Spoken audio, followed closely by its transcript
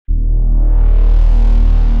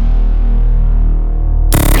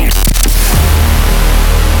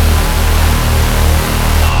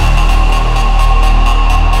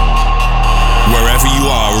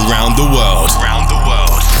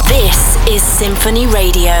Symphony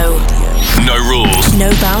Radio. No rules.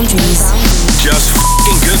 No boundaries. Just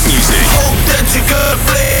f***ing good music. Hope that you could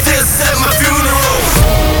play this at my funeral.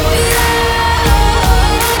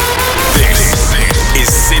 This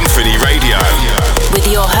is Symphony Radio. With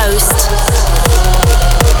your host,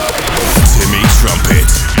 Timmy Trumpet.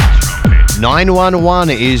 911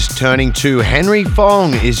 is turning 2. Henry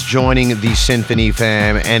Fong is joining the Symphony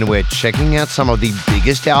fam, and we're checking out some of the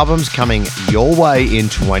biggest albums coming your way in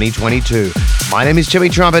 2022. My name is Timmy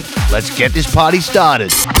Trumpet. Let's get this party started.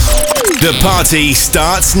 The party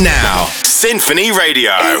starts now. Symphony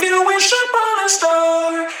Radio. If you wish upon a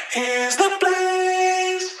star, here's the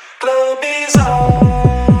place. Club is on.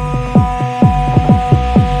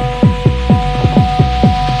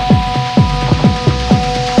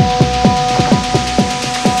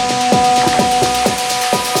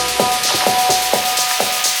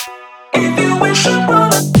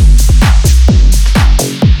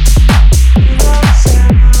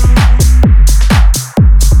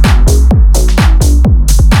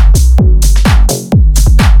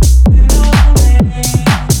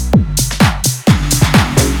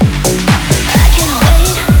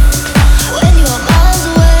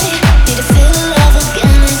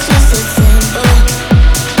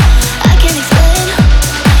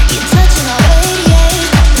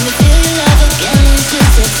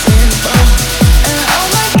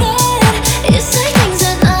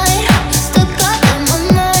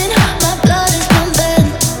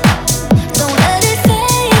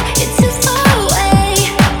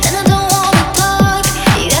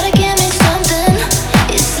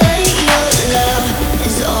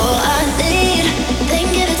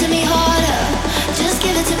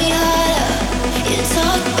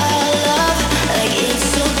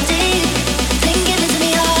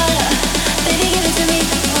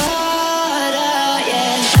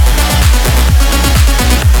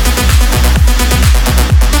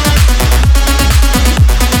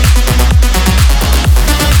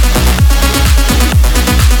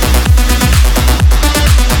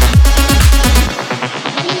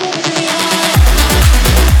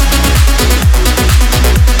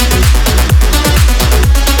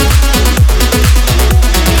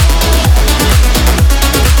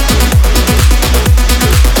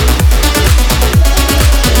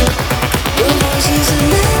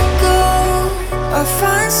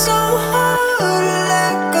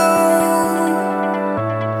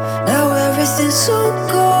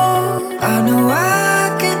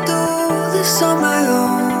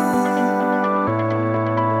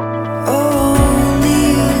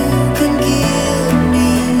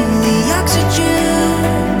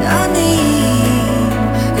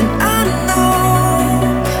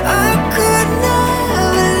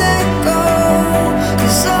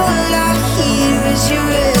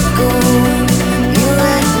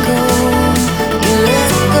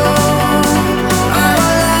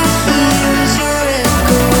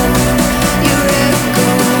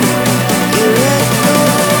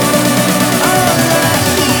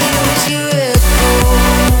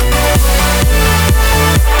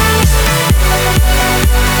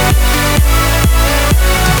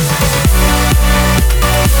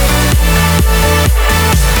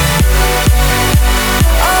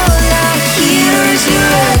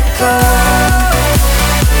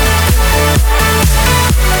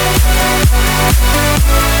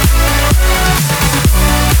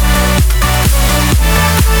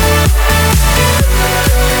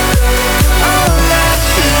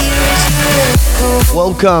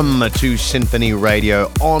 Welcome to Symphony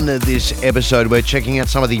Radio. On this episode, we're checking out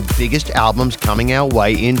some of the biggest albums coming our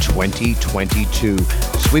way in 2022.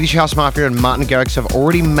 Swedish House Mafia and Martin Garrix have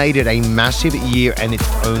already made it a massive year, and it's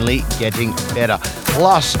only getting better.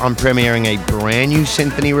 Plus, I'm premiering a brand new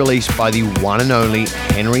Symphony release by the one and only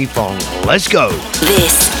Henry Fong. Let's go.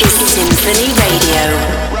 This is Symphony Radio.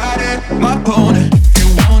 Ride it, my pony. You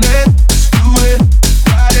want it? Let's do it.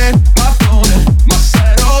 Ride it, my pony. My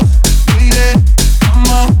saddle, beat it. Come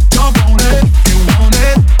on, jump on it. You want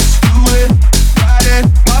it? Let's do it. Ride it,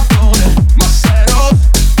 my pony. My saddle,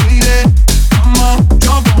 beat it. Come on,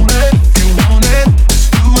 jump on it. You want it? Let's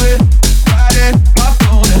do it. Ride it, my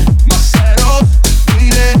pony. My saddle,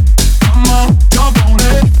 beat it. Come on, jump on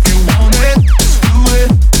it. You want it? Let's do it.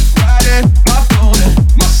 Ride it, my pony.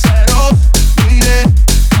 My saddle, beat it.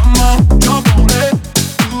 Come on, jump on it.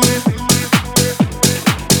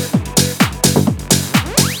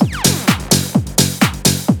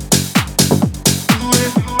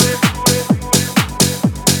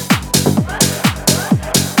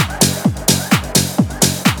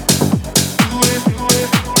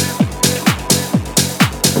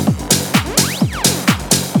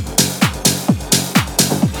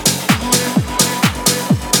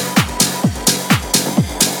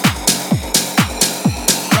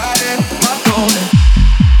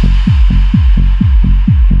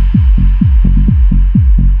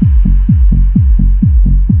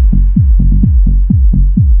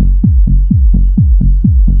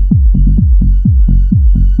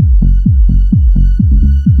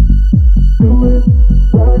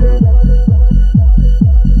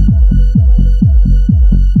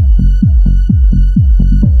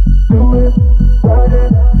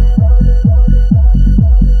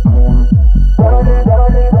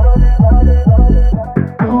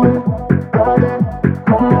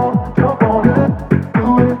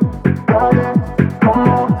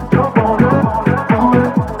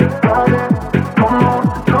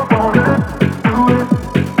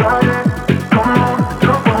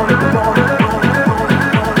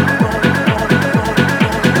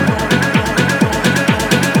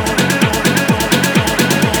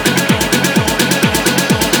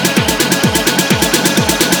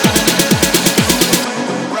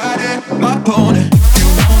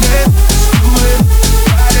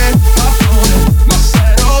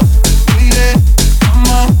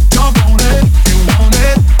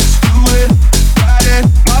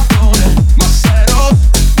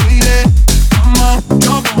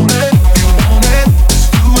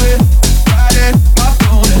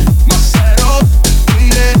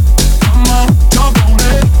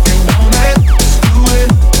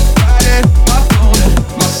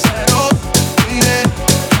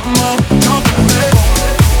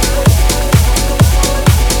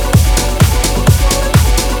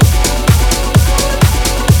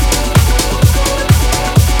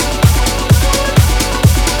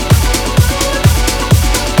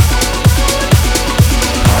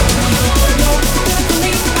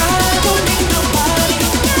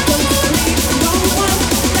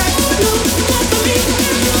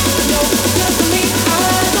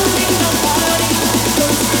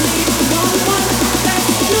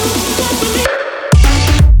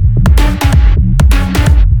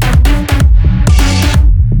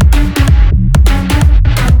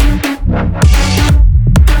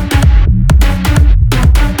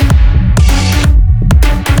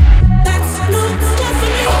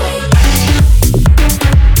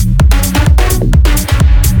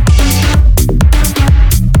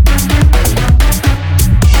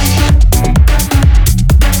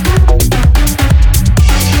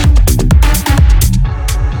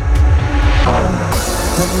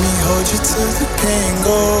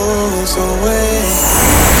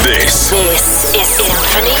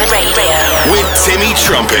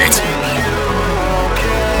 Trumpet.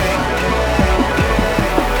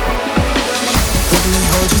 Let me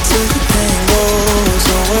hold you till the pain goes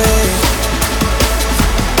away.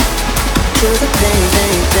 Till the pain.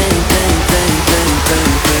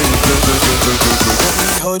 Let me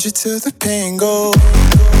hold you till the pain goes.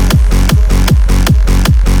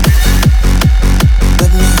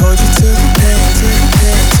 Let me hold you till the pain, till the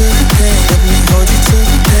pain, till the pain. Let me hold you till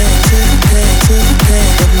the pain, till the pain, till the pain.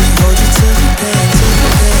 Let me hold you till the pain, till the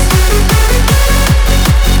pain.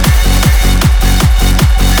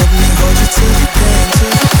 Let me hold you till the pain,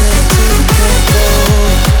 till the pain, till the pain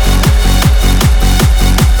goes.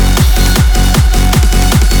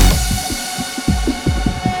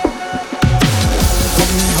 Let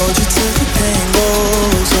me hold you till the pain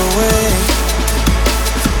goes away.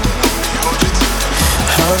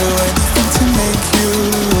 I'll do anything to make you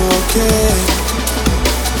okay.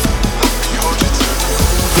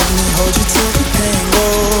 Let me hold you till the pain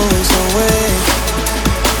goes away.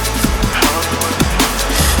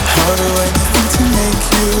 I'll do anything to make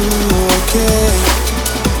you okay.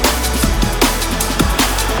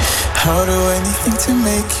 I'll do anything to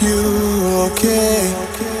make you okay.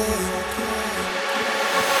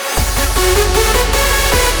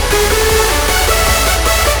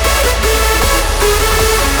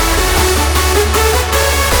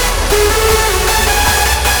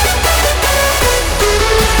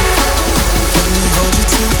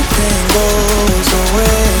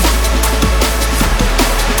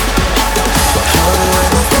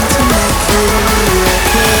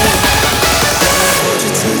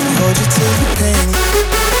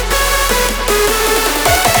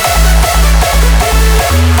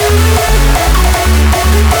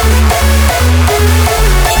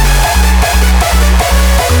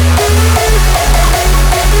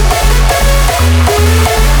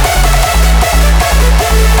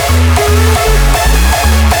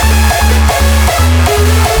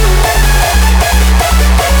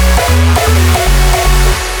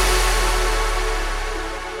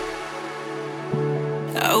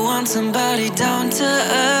 Somebody down to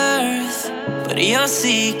earth, but you're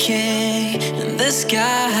seeking in the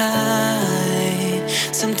sky.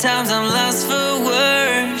 Sometimes I'm lost for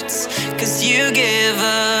words, 'cause you give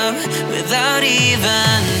up without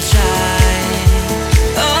even trying.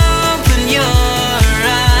 Open your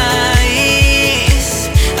eyes,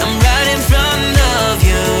 I'm right in front of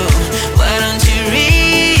you. Why don't you realize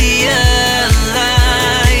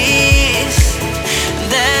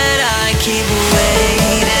that I keep waiting?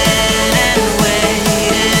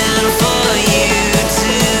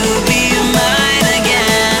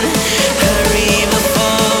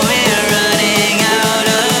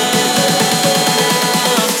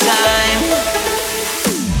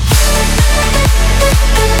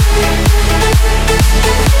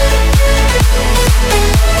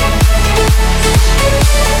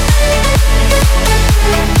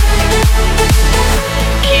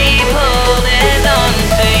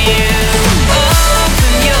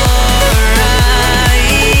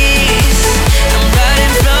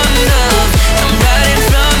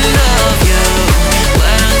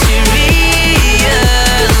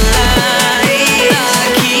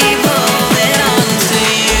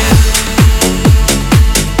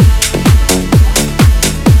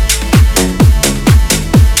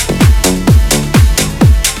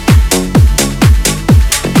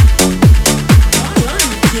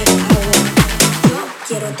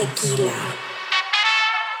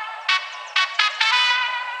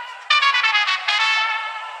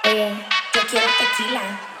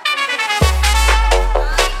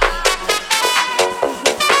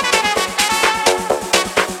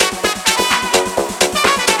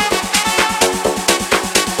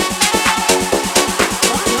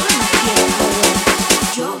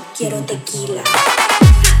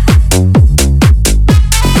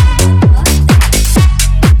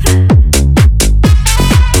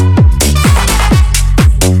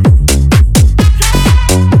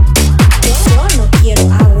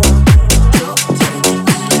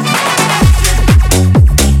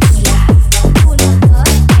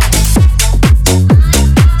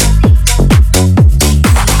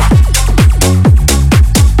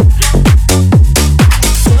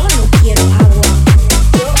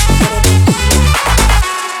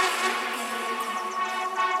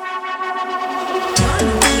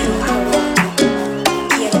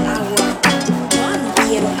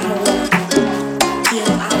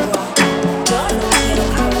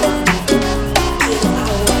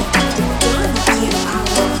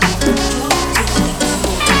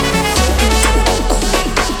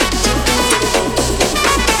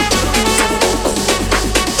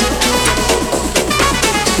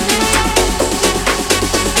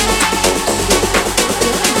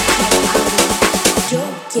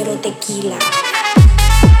 tequila.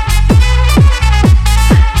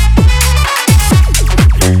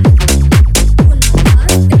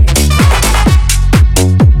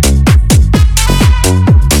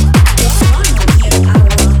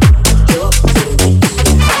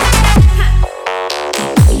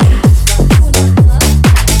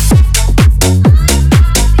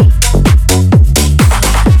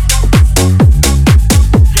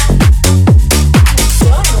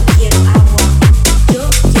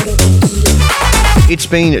 It's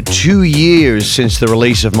been 2 years since the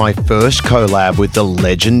release of my first collab with the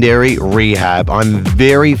legendary Rehab. I'm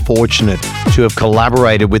very fortunate to have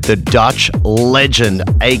collaborated with the Dutch legend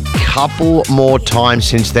a couple more times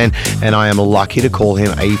since then, and I am lucky to call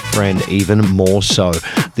him a friend even more so.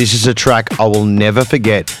 This is a track I will never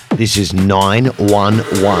forget. This is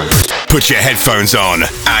 911. Put your headphones on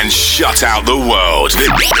and shut out the world.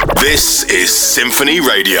 This is Symphony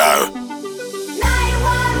Radio.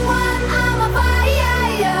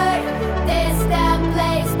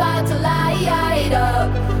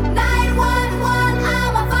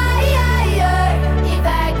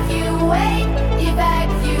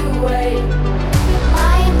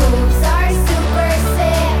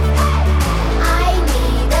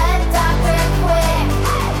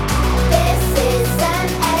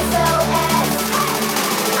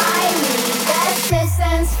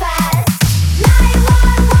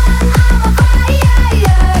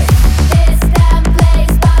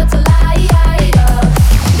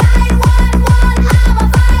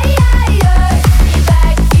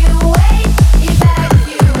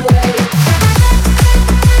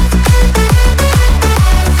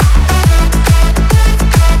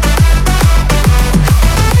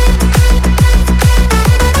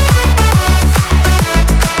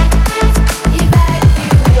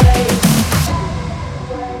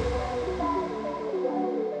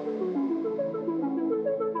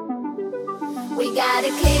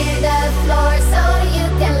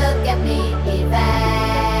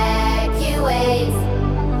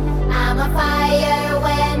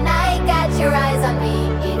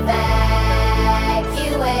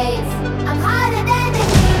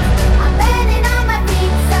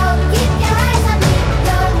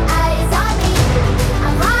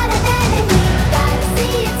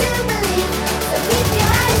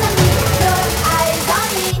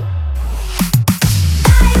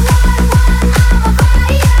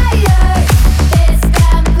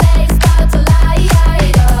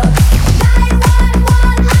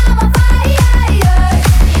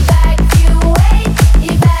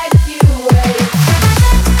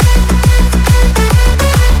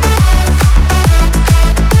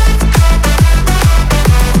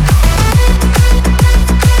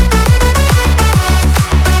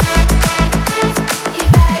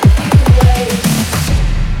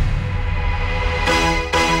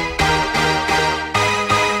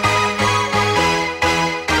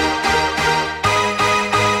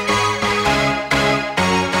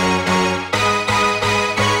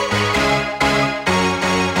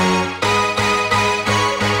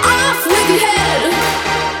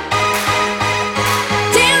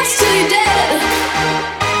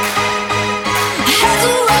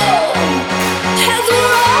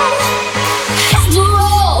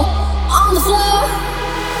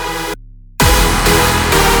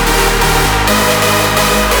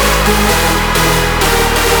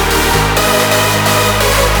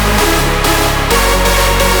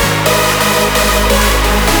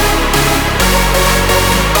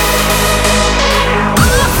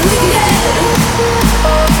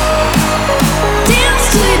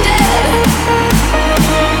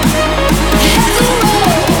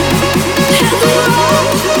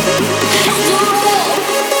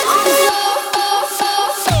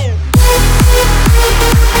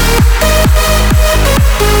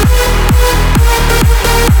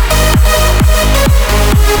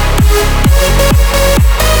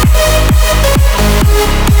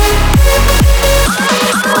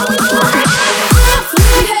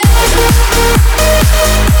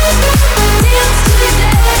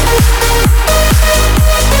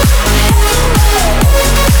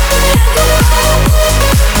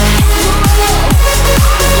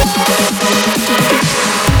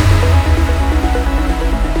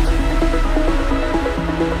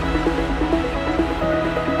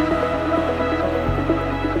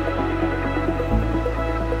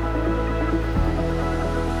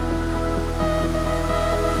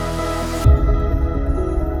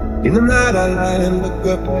 In the night I lie and look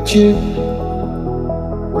up at you.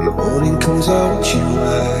 When the morning comes out, you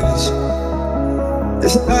rise.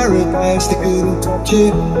 There's a paradise that couldn't touch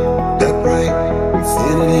it. That bright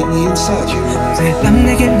Feel it inside you. 난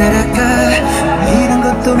내게 날아가 이런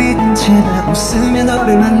것도 이제는 웃으며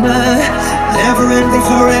너를 만나 Never ending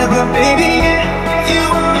forever, baby. You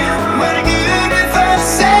are my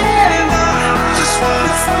universe, and I just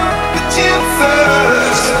wanna fuck with you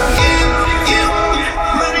first. You,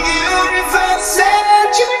 my universe,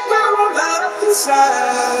 and you know I'm up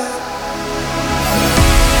inside.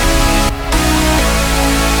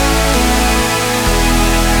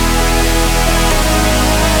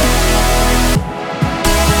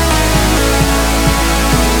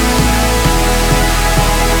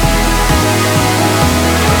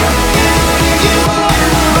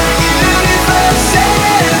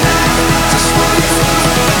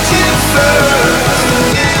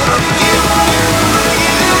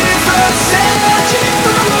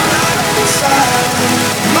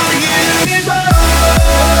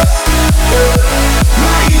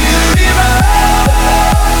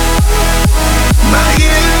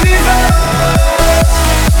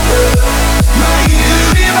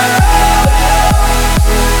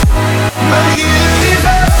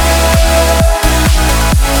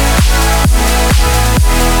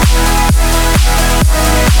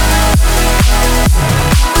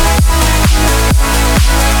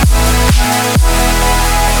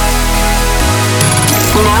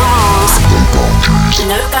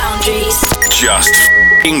 No boundaries. Just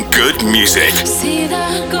f***ing good music. See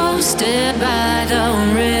that ghost dead by the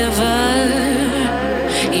river.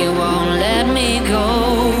 He won't let me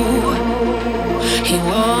go. He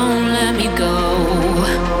won't let me go.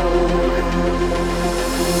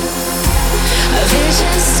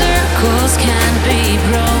 Vicious circles can't be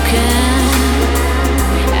broken.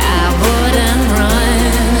 I wouldn't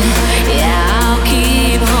run. Yeah, I'll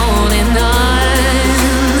keep holding on.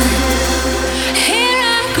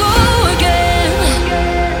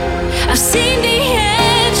 I've seen the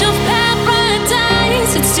edge of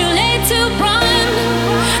paradise. It's too late to run.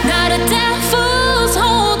 Now the devil's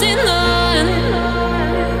holding on.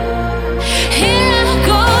 Here I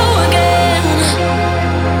go again.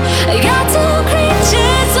 I got two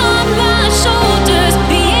creatures on my shoulders.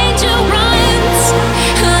 The angel runs,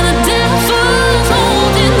 and the devil's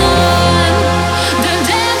holding on. The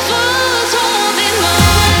devil's holding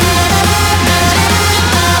on. The devil's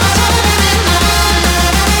holding on.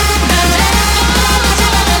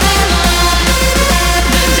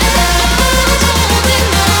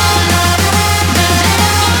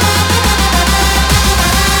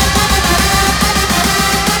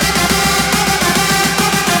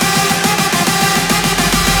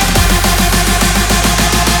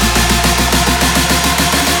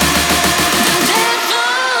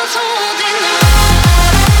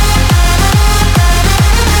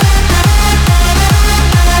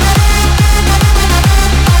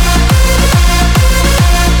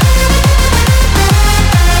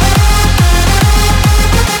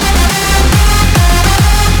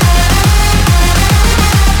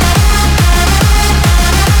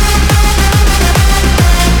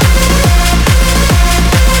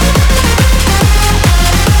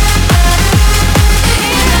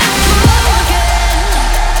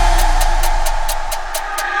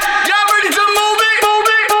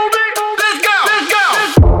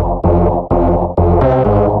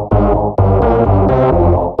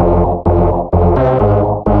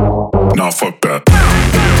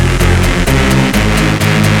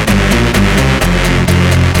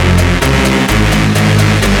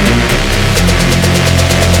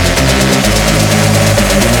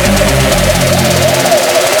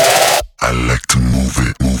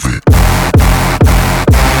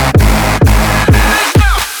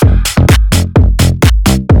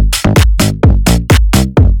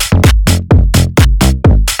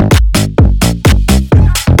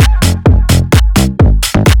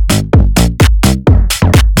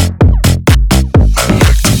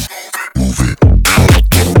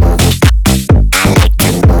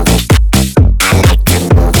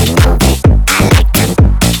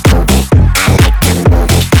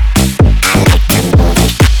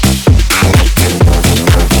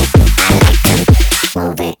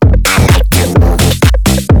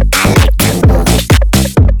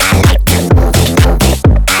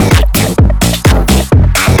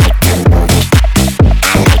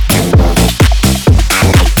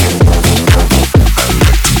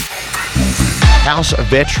 House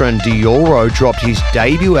veteran Dioro dropped his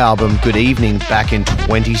debut album Good Evening back in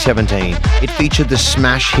 2017. It featured the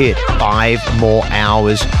smash hit 5 More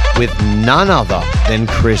Hours with none other than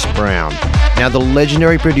Chris Brown. Now, the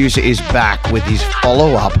legendary producer is back with his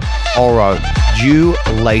follow-up, Oro, due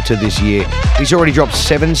later this year. He's already dropped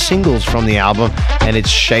 7 singles from the album, and it's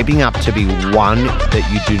shaping up to be one that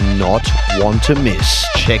you do not want to miss.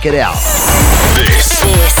 Check it out. This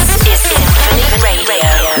is Symphony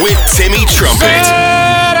Radio. with Timmy Trumpet.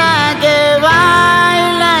 Será que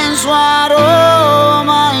baila en su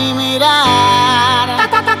aroma y mirar.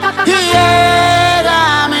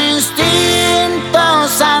 Llega mi instinto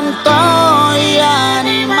santo y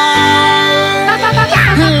animal.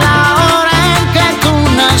 La hora en que tú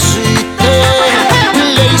naciste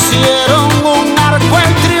le hicieron un arco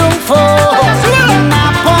en triunfo.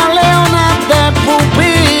 Napoleona de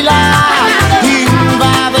pupila,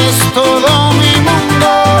 invades todo mi mundo.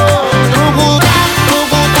 Trucutá,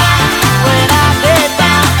 trucutá, buena que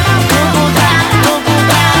está. Trucutá,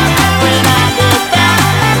 trucutá, buena que está.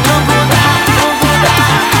 Trucutá, trucutá,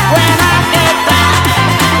 buena que está.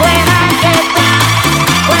 Buena que está,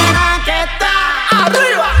 buena que está.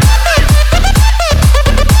 ¡Arriba!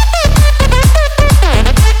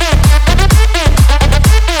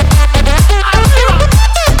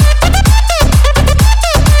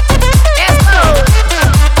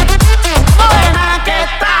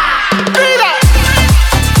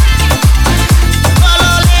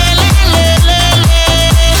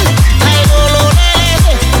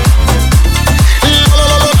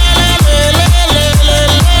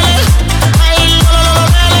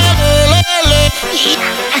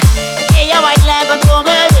 Ella baila cuando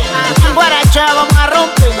me ve, guaracha vamos a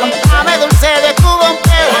romper. Dame dulce de Cuba,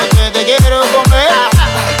 que te quiero comer.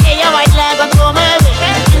 Ella baila cuando me ve,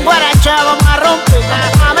 guaracha vamos a romper.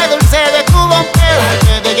 Dame dulce de Cuba,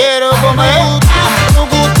 que te quiero comer.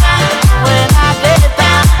 Trucutá, buena que está.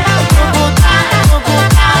 Trucutá,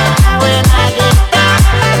 trucutá, buena que está.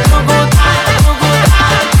 Trucutá, trucutá,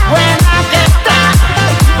 buena que está.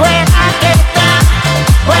 Buena que está,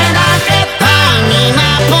 buena que está. Mi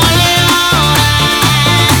Napoleona,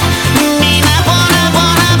 mi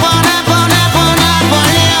Napoleona, mi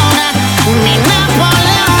Napoleona, mi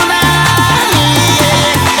Napoleona. Buena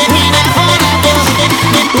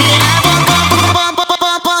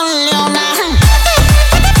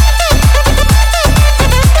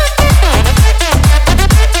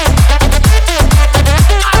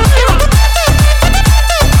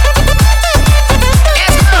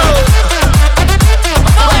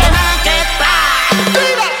que está. Multitudes.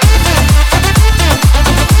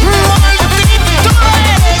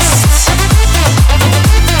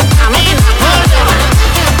 A mi Napoleona.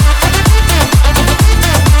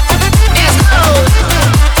 Let's go.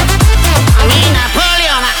 A mi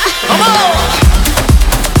Napoleona. ¡Vamos!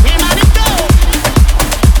 Mi manito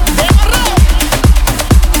de borrón.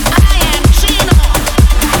 I am Chino.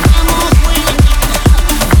 Hemos winning.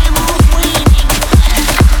 Hemos winning.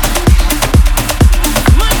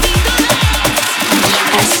 Multitudes.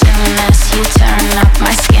 As soon as you turn up,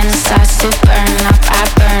 my skin starts to burn up. I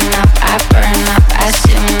burn up, I burn up. As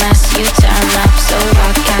soon as you turn up, so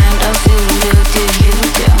what kind of voodoo do you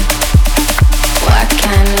do? What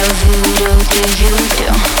kind of voodoo do you do?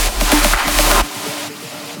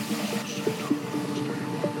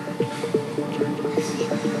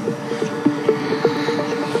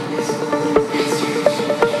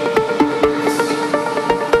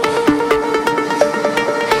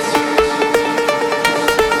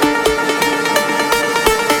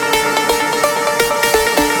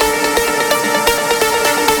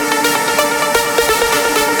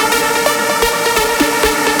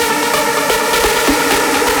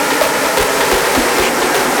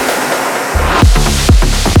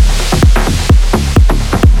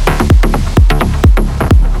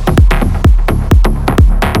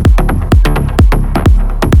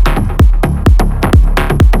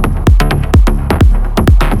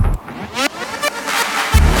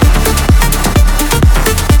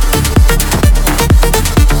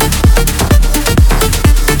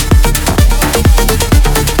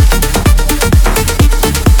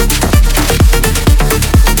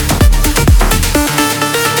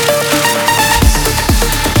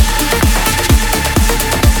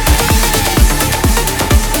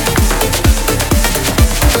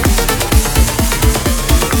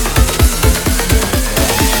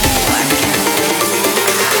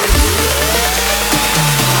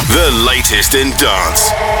 The latest in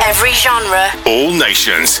dance. Every genre. All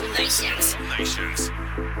nations.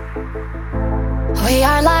 We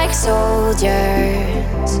are like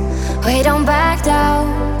soldiers, we don't back down.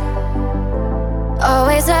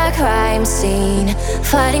 Always a crime scene,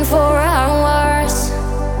 fighting for our wars.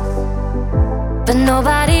 But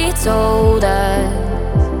nobody told us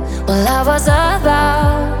what love was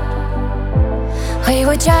about. we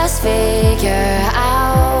would just figure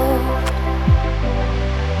out.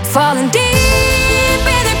 Falling deep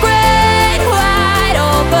in the great wide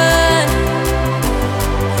open.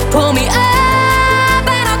 Pull me up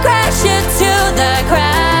and I'll crash you to the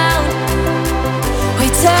ground. We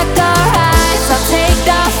took the rise, I'll take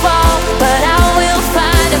the fall, but I will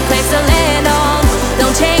find a place to land on.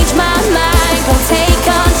 Don't change my mind, won't take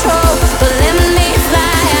control, but let me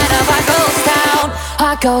fly out of our ghost town,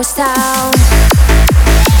 our ghost town.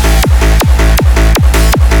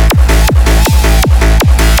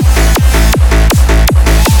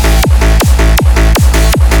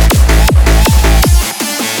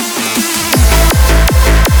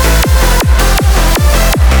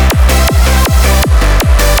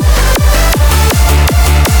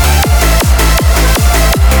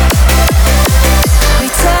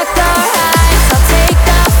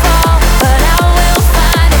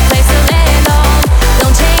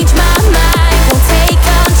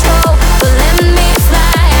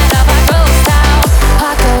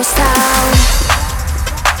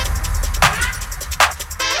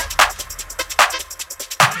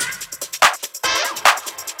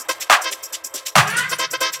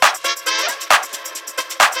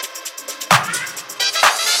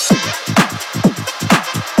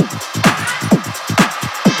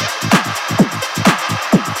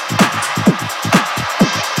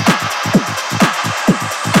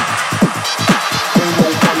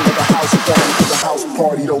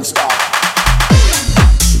 Party don't stop.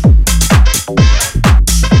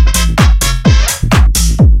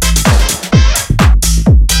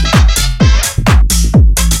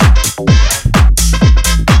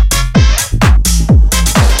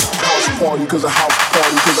 House party, 'cause a house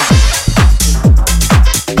party, 'cause a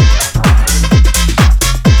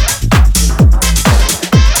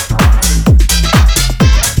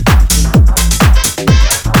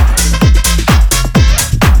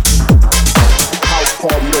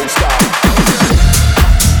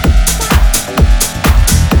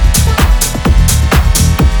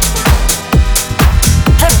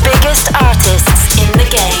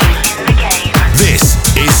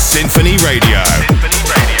Sinphony Radio.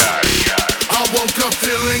 I woke up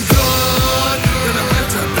feeling good, gonna get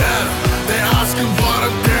to better. They asking what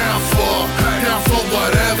I'm down for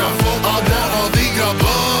whatever. I want all the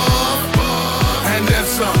above, and then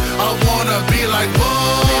some. I wanna be like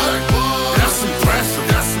what? That's impressive,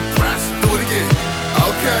 that's impressive. Do it again,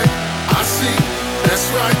 okay, I see, that's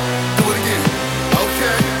right. Do it again,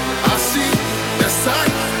 okay, I see, that's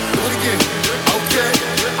tight. Do it again, okay,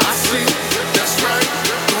 I see, that's right.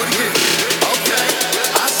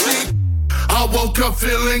 I woke up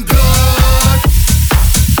feeling good.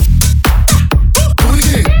 Do it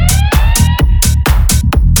again.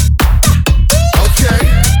 Okay.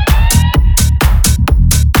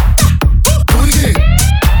 Do it again.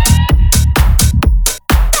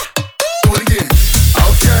 Do it again.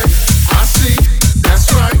 Okay. I see. That's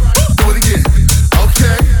right. Do it again.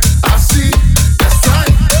 Okay. I see. That's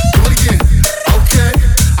tight. Do it again. Okay.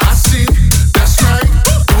 I see. That's right.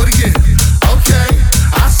 Do it again. Okay.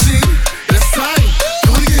 I see. That's tight.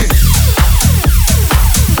 Do it again.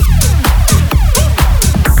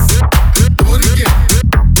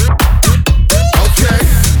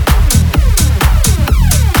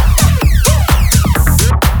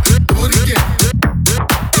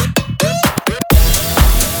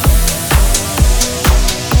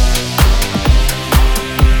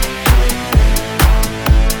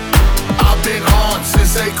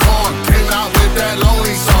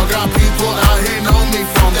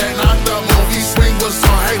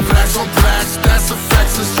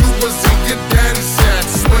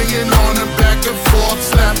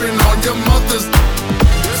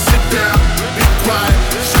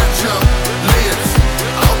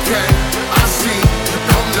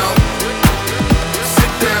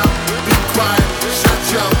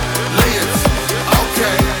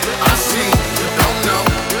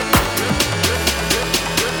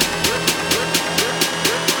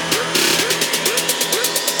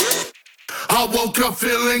 woke up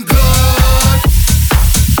feeling good.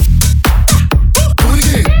 Do it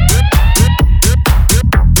again.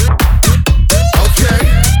 Okay.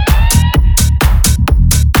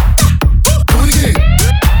 Do it again.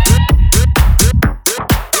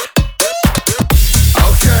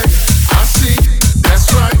 Okay, I see. That's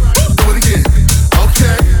right. Do it again.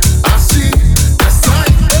 Okay, I see. That's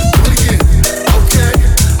right. Do it again. Okay,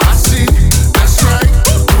 I see. That's right.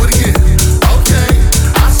 Do it again. Okay,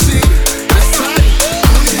 I see. That's right.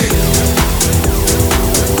 Do it again.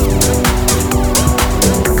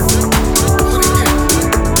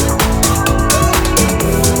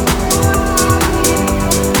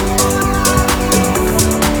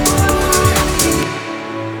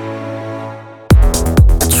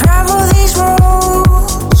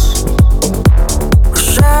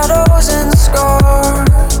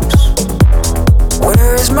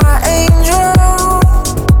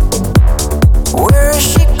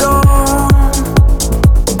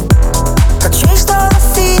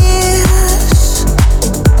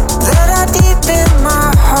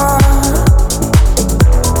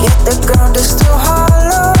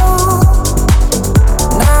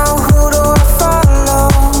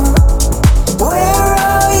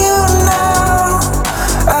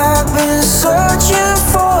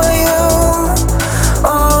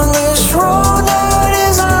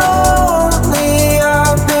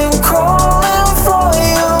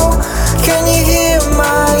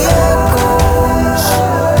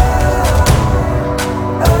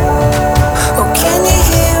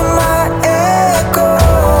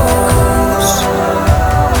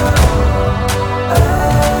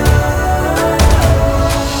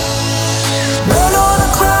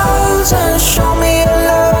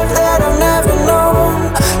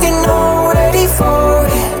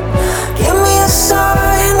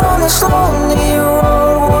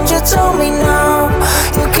 tell me now?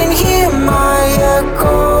 You can hear my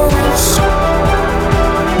echoes.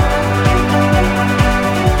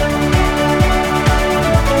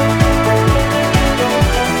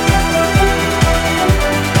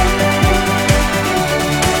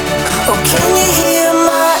 Oh, can you hear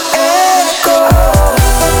my echoes?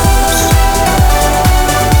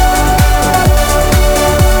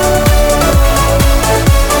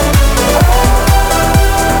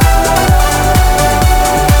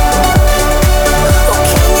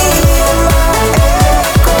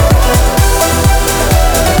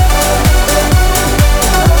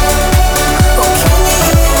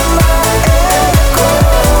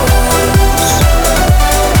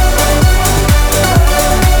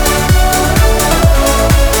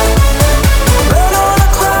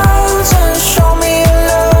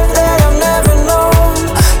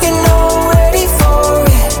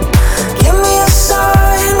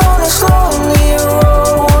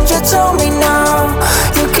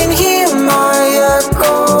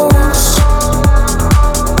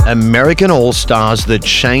 American All-Stars, the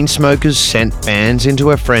Chainsmokers sent fans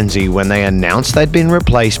into a frenzy when they announced they'd been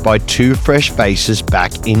replaced by two fresh faces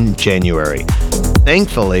back in January.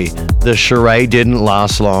 Thankfully, the charade didn't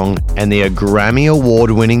last long, and the Grammy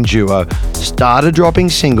Award-winning duo started dropping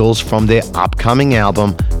singles from their upcoming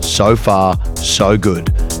album, So Far, So Good.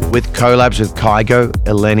 With collabs with Kygo,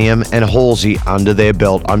 Illenium, and Halsey under their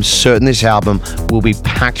belt, I'm certain this album will be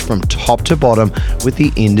packed from top to bottom with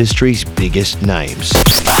the industry's biggest names.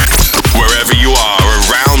 Wherever you are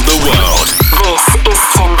around the world, This is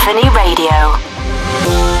Symphony Radio.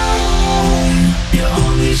 You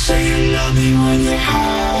only say you love me when you're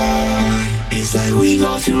high. It's like we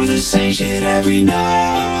go through the same shit every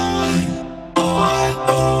night. Oh,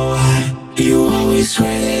 I you always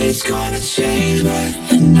swear that it's gonna change, but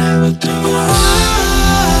it never does.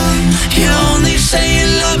 You only say you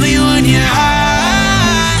love me when you're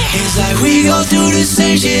high. It's like we go through the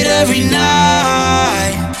same shit every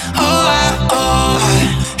night. Oh, I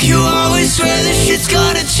you always swear that shit's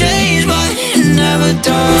gonna change, but it never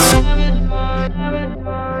does.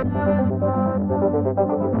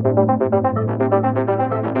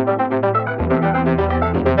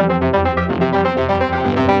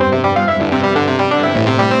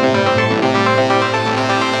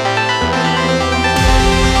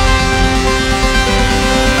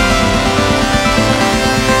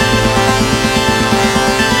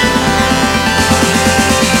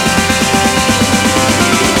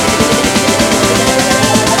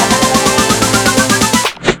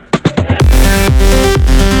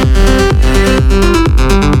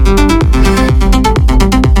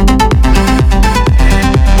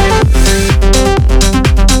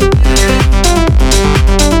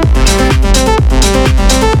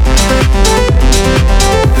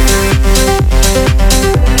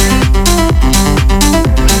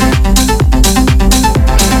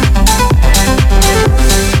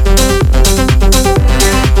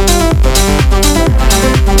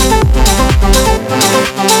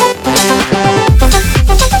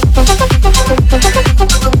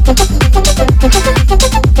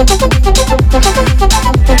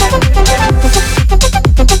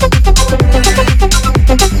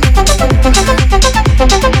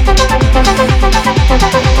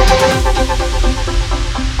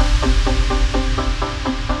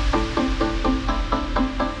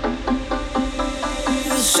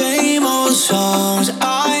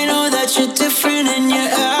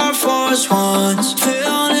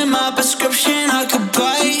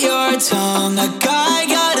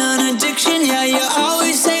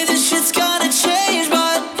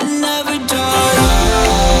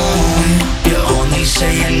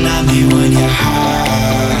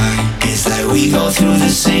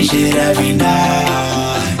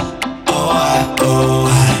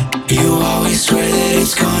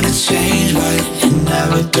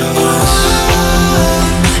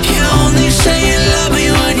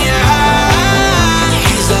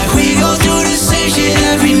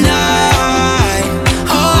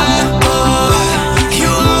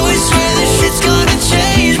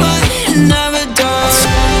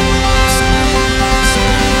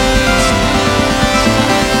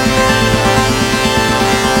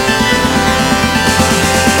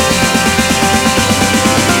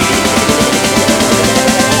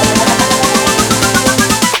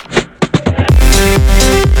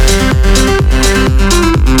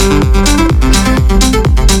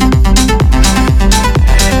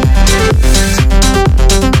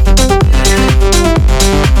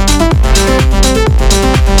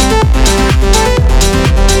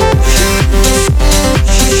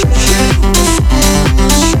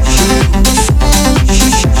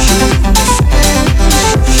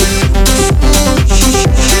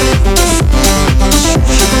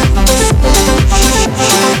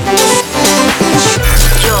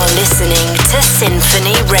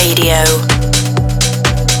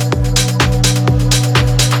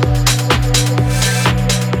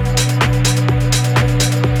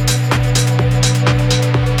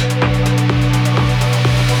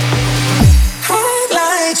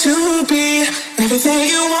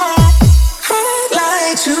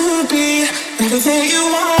 you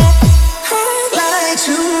want. I'd like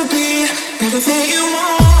to be everything you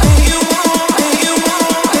want.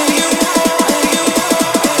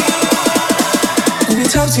 Let me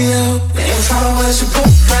talk to you. If I was your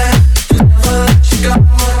boyfriend, never let you go.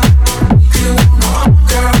 You want more,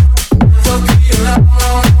 girl, never be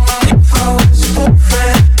alone. If I was your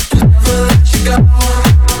boyfriend, never let you go.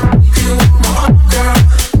 You want more, girl,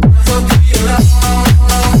 never be alone.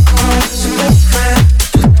 If I was your boyfriend,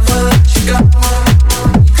 never let you go.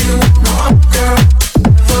 You want more, girl,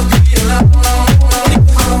 never be alone.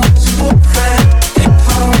 If I was your boyfriend, if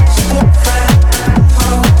I was your boyfriend, if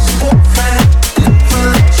I was your boyfriend, never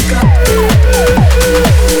let you go.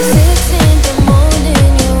 6 in the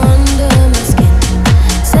morning, you're under my skin.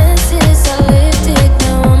 Senses are lifted,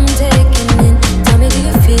 now I'm taking in. Tell me, do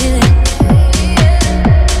you feel it?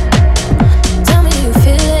 Tell me, do you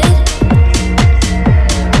feel it?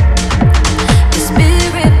 Your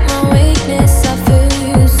spirit, my weakness, I feel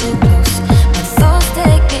you so close. My thoughts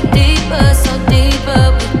take me deeper, so deeper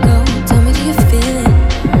we go. Tell me, do you feel it?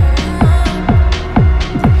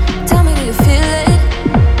 Tell me, do you feel it?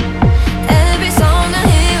 Every song I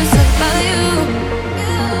hear is about you.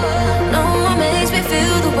 No one makes me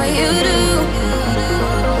feel the way you do.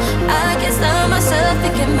 I can't stop myself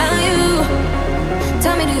thinking about you.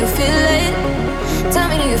 Tell me, do you feel it? Tell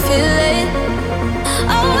me, do you feel it?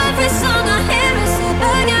 Oh, every song I hear is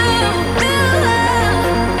about you. Real love,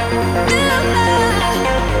 real love,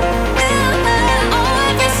 real love. Oh,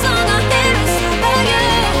 every song I hear is about you.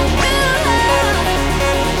 Real love,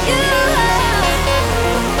 you love,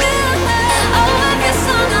 real love. Oh, every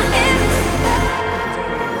song I hear is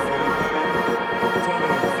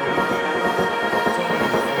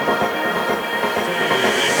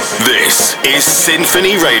This is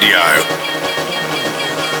Symphony Radio.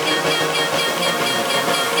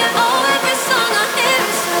 oh, every song I hear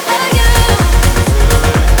is about you.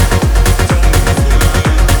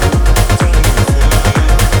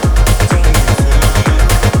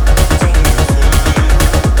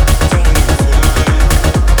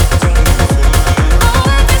 Oh,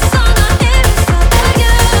 every song I hear is about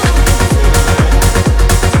you. Oh, every song I hear is about you.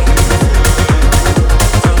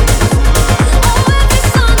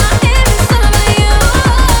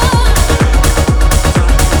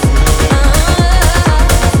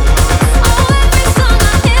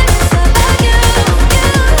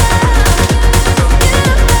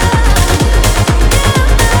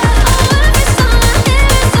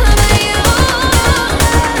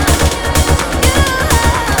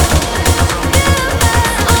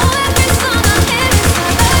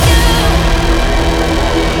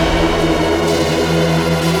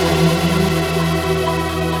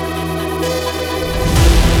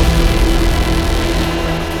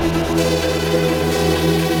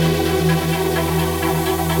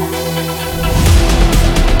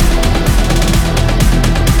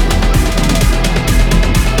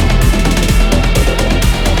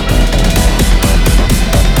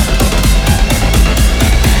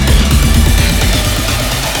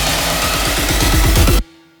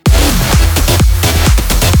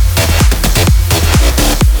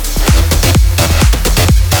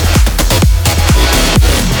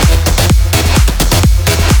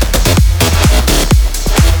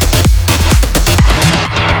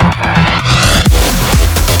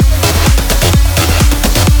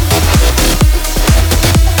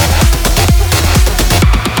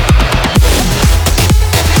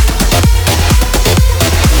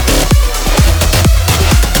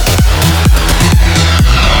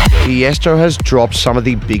 Tiesto has dropped some of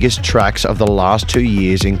the biggest tracks of the last 2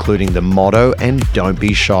 years, including The Motto and Don't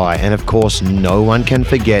Be Shy, and of course no one can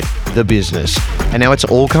forget The Business. And now it's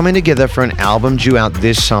all coming together for an album due out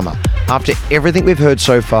this summer. After everything we've heard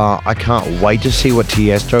so far, I can't wait to see what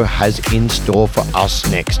Tiesto has in store for us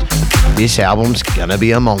next. This album's gonna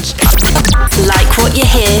be a monster. Like what you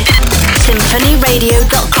hear?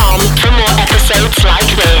 SymphonyRadio.com for more episodes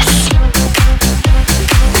like this.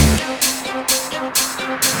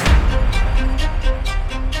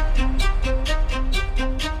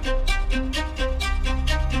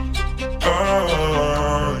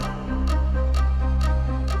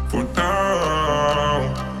 For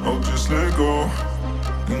now, I'll just let go.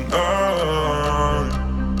 And I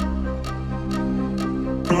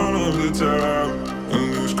run off the top and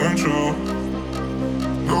lose control.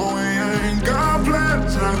 No, we ain't got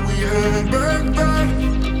plans like we had back then.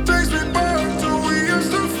 Takes me back to we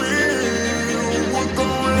used to feel. We're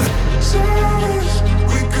going savage.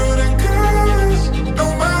 We couldn't guess. No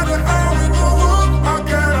matter how we go up, I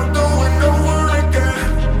gotta do it over again.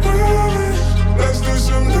 Let's do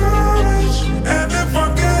some damage. And if I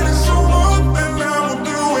get it so up, then I will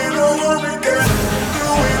do it over again.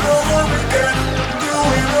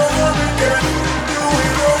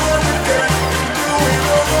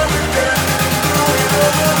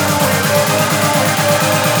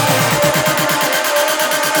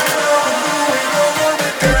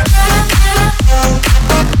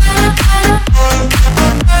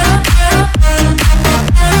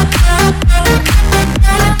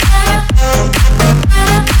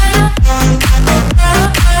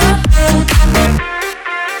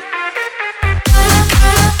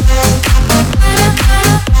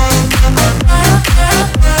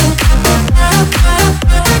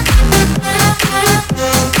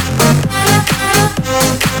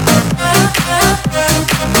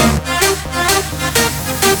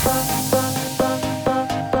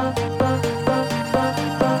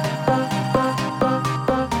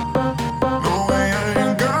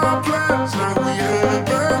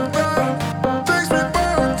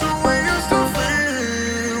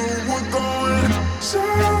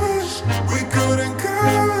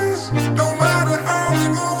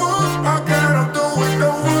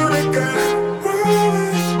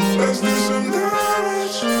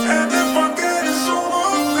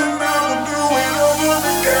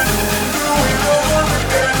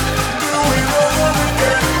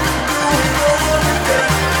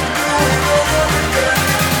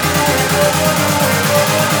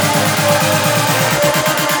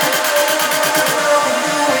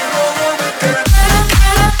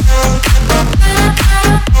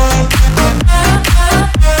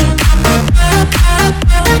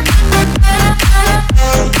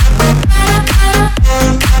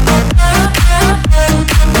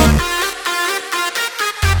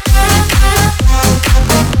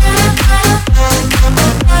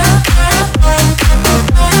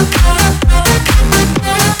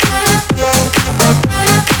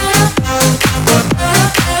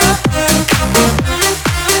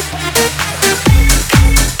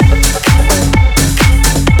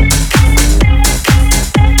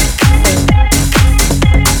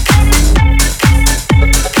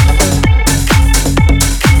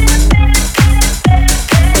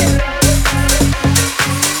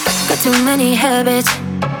 many habits,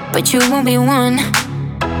 but you won't be one.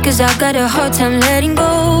 Cause I got a hard time letting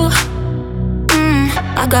go.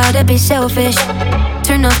 I gotta be selfish,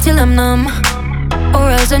 turn off till I'm numb, or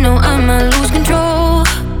else I know I'ma lose control.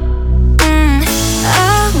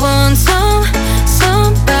 I want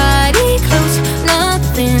somebody close,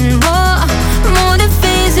 nothing more than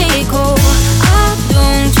physical. I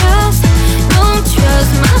don't trust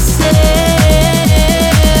myself.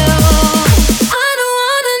 I don't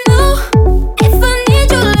wanna know if I need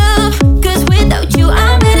your love, cause without you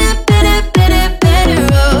I'm better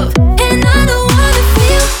off. And I don't wanna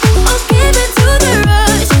feel or give in to the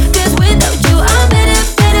rush, cause without you I'm better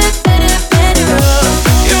off.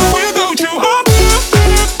 Yeah, without you I'm better off.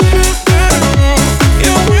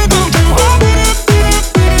 Yeah, without you I'm better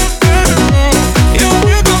off. Yeah,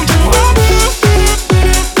 without you I'm better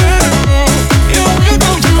off. Yeah,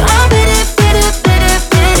 without you I'm better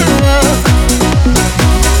off.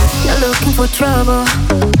 Not looking for trouble,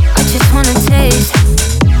 I just wanna taste.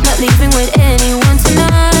 Not leaving with anyone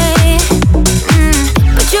tonight.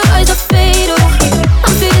 But your eyes are fatal,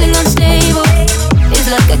 I'm feeling unstable. It's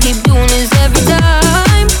like I keep doing this every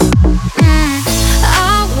time.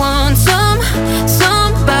 I want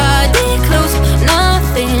somebody close,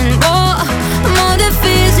 nothing more than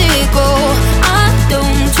physical. I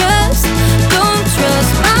don't trust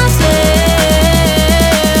myself.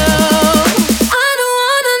 I don't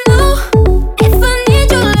wanna know if I need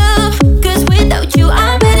your love, cause without you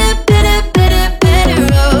I'm better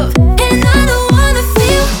off. And I don't wanna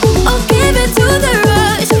feel or give in to the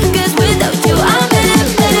rush, cause without you I'm better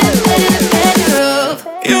off.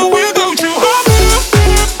 Yeah, without you I'm better off.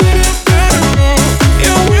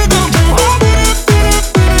 Yeah, without you I'm better off. Yeah, without you I'm better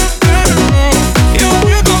off. Yeah,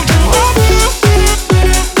 without you I'm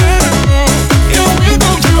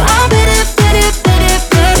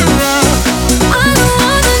better off. I don't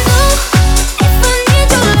wanna know if I need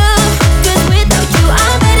your love, cause without you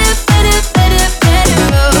I'm better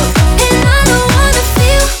off. And I don't wanna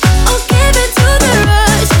feel or give in to the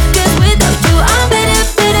rush, cause without you I'm better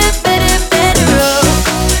off.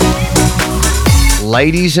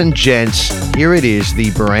 Ladies and gents, here it is,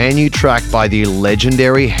 the brand new track by the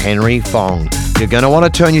legendary Henry Fong. You're going to want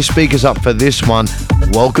to turn your speakers up for this one.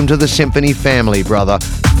 Welcome to the Symphony family, brother.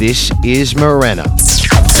 This is Morena.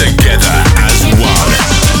 Together as one.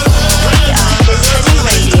 We are Symphony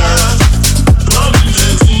Radio.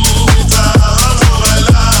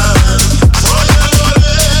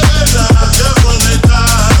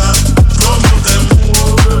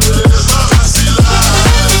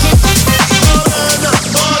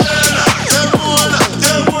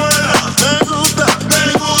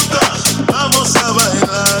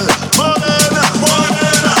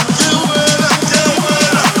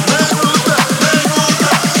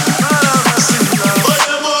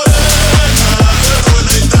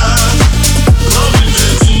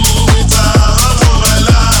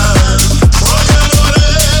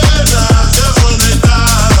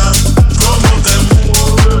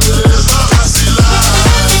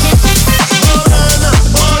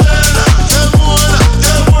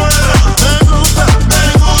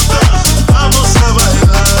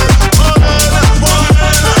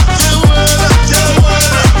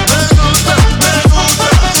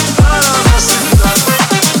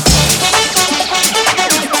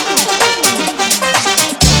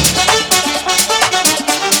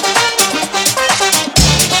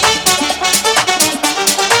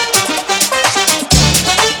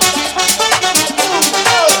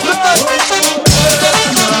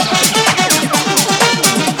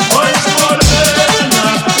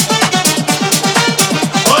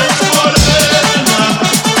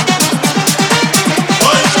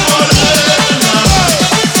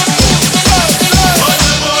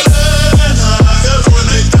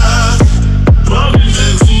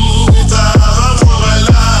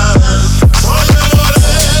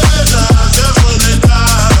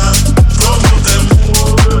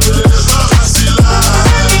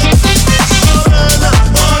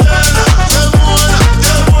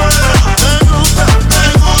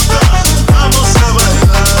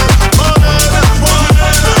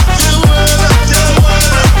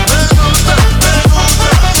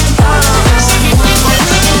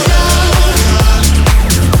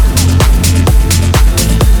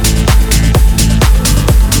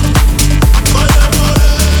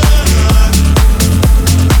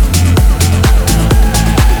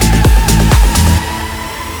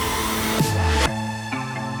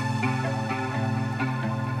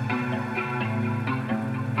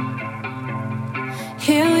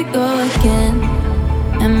 Here we go again,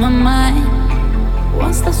 and my mind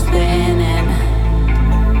won't stop spinning.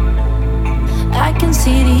 I can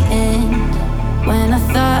see the end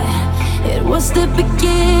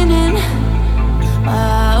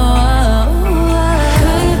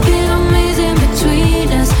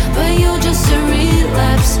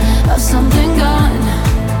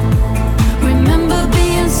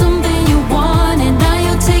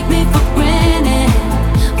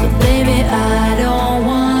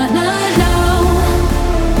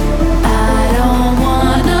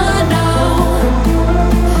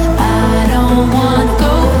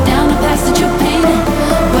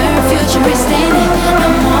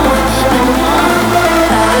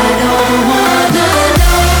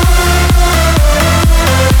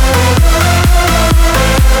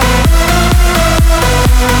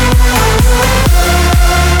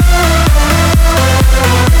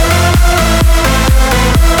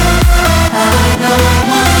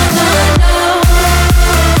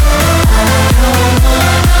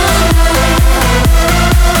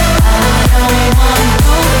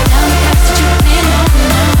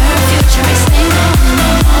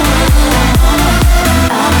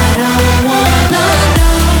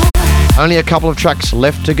Only a couple of tracks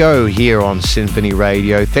left to go here on Symphony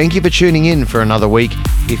Radio. Thank you for tuning in for another week.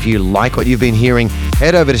 If you like what you've been hearing,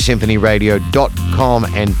 head over to symphonyradio.com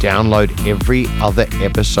and download every other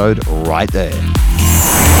episode right there.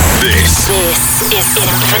 This is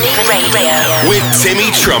Symphony Radio with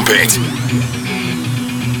Timmy Trumpet.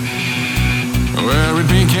 Where it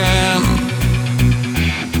began,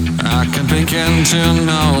 I can begin to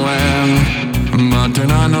know when, but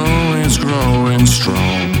then I know it's growing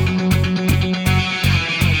strong.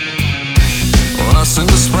 Was in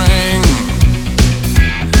the spring,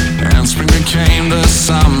 and spring became the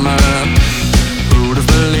summer. Who'd have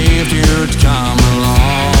believed you'd come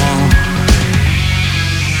along?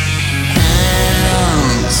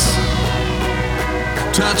 Hands,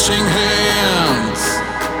 touching hands,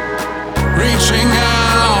 reaching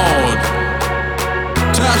out,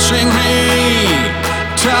 touching me,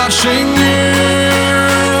 touching you.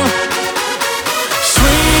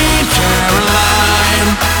 Sweet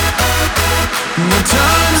Caroline, the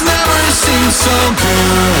times never seem so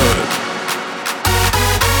good.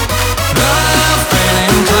 I've been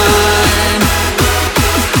inclined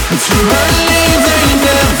to believe they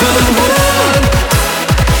never would.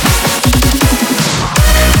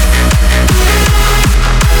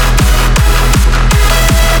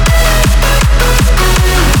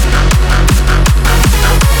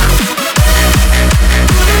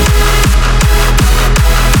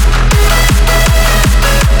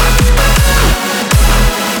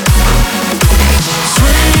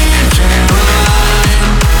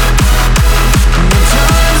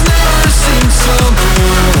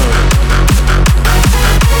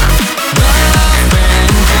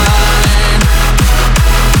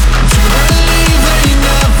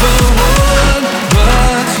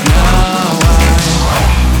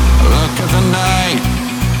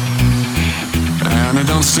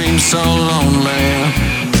 Seems so lonely.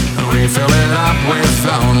 We fill it up with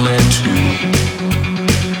only two.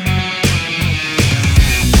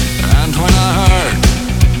 And when I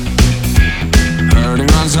hurting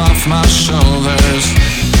runs off my shoulders.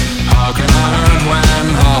 How can I hurt when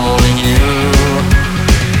holding you?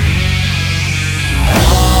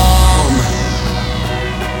 Home,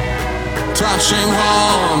 touching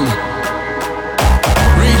home,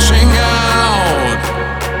 reaching out,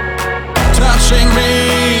 touching me,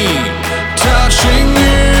 touching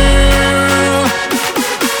you.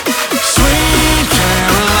 Sweet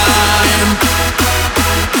Caroline,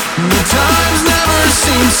 the times never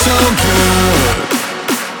seem so good.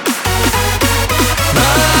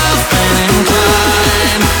 I've been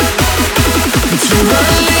inclined to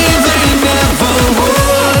believe they never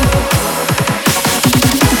would.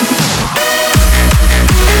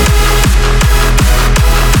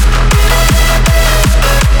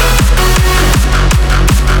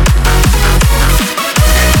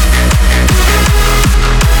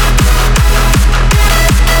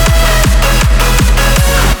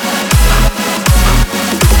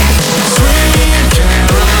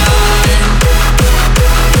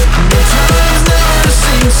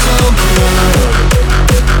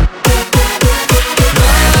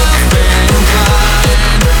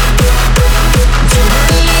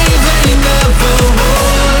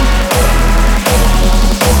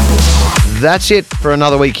 That's it for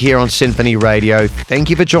another week here on Symphony Radio. Thank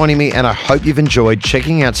you for joining me, and I hope you've enjoyed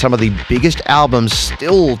checking out some of the biggest albums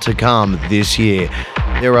still to come this year.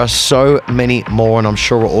 There are so many more, and I'm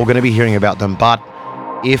sure we're all going to be hearing about them, but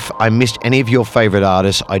if I missed any of your favorite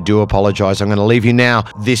artists, I do apologize. I'm going to leave you now.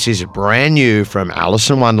 This is brand new from Alice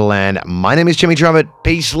in Wonderland. My name is Timmy Trumpet.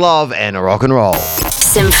 Peace, love, and rock and roll.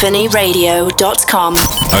 symphonyradio.com.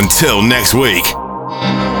 Until next week.